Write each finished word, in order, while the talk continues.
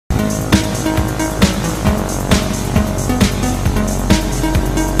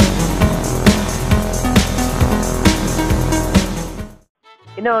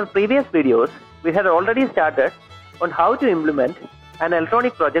In our previous videos, we had already started on how to implement an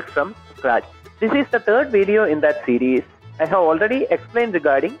electronic project from scratch. This is the third video in that series. I have already explained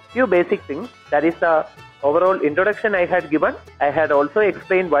regarding few basic things. That is the overall introduction I had given. I had also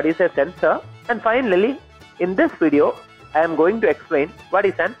explained what is a sensor. And finally, in this video, I am going to explain what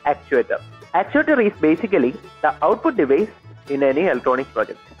is an actuator. Actuator is basically the output device in any electronic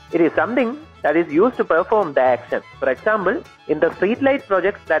project. It is something that is used to perform the action. For example, in the street light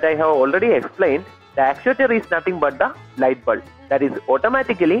projects that I have already explained, the actuator is nothing but the light bulb. That is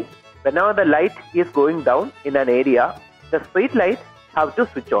automatically, whenever the light is going down in an area, the street light have to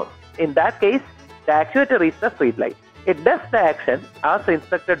switch on. In that case, the actuator is the street light. It does the action as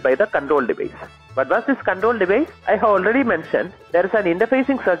instructed by the control device. What was this control device? I have already mentioned there is an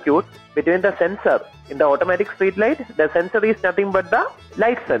interfacing circuit between the sensor in the automatic street light. The sensor is nothing but the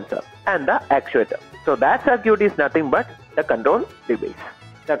light sensor and the actuator. So that circuit is nothing but the control device.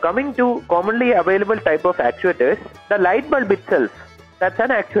 Now coming to commonly available type of actuators, the light bulb itself, that's an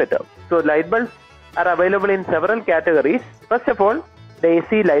actuator. So light bulbs are available in several categories. First of all, the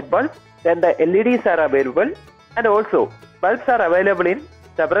AC light bulb, then the LEDs are available, and also bulbs are available in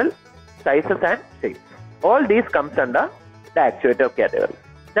several sizes and shapes. All these comes under the actuator category.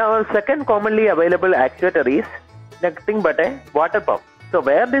 Now our second commonly available actuator is nothing but a water pump. So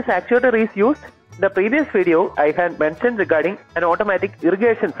where this actuator is used? In the previous video I had mentioned regarding an automatic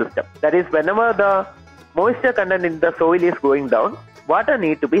irrigation system. That is, whenever the moisture content in the soil is going down, water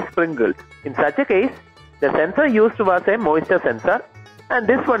need to be sprinkled. In such a case, the sensor used was a moisture sensor, and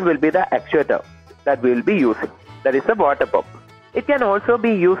this one will be the actuator that we will be using. That is the water pump. It can also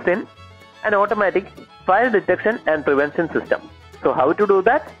be used in an automatic fire detection and prevention system. So how to do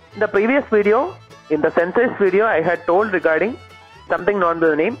that? In the previous video, in the sensors video, I had told regarding something known by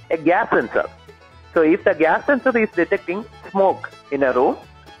the name a gas sensor. So if the gas sensor is detecting smoke in a room,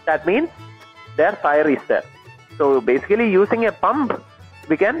 that means there fire is there. So basically using a pump,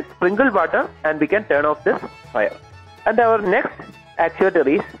 we can sprinkle water and we can turn off this fire. And our next actuator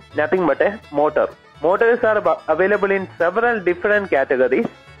is nothing but a motor. Motors are available in several different categories,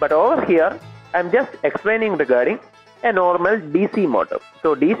 but over here I am just explaining regarding a normal DC motor.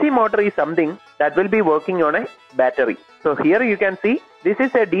 So DC motor is something that will be working on a battery. So here you can see this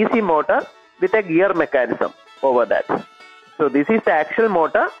is a DC motor with a gear mechanism over that. So this is the actual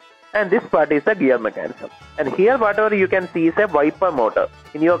motor and this part is the gear mechanism. And here whatever you can see is a wiper motor.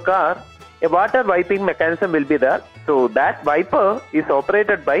 In your car, a water wiping mechanism will be there. So that wiper is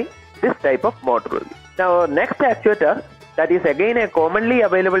operated by this type of motor. Now our next actuator, that is again a commonly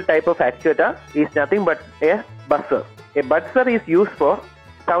available type of actuator, is nothing but a buzzer. A buzzer is used for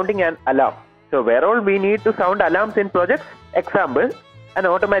sounding an alarm. So where all we need to sound alarms in projects? Example, an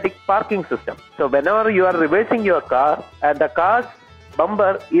automatic parking system. So whenever you are reversing your car and the car's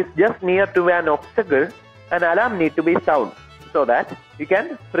bumper is just near to an obstacle, an alarm need to be sound so that you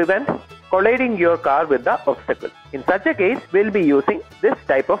can prevent colliding your car with the obstacle. In such a case, we'll be using this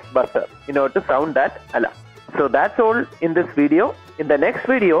type of buzzer in order to sound that alarm. So that's all in this video. In the next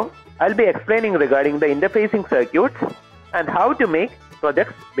video, I'll be explaining regarding the interfacing circuits and how to make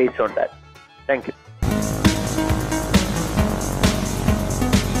projects based on that. Thank you.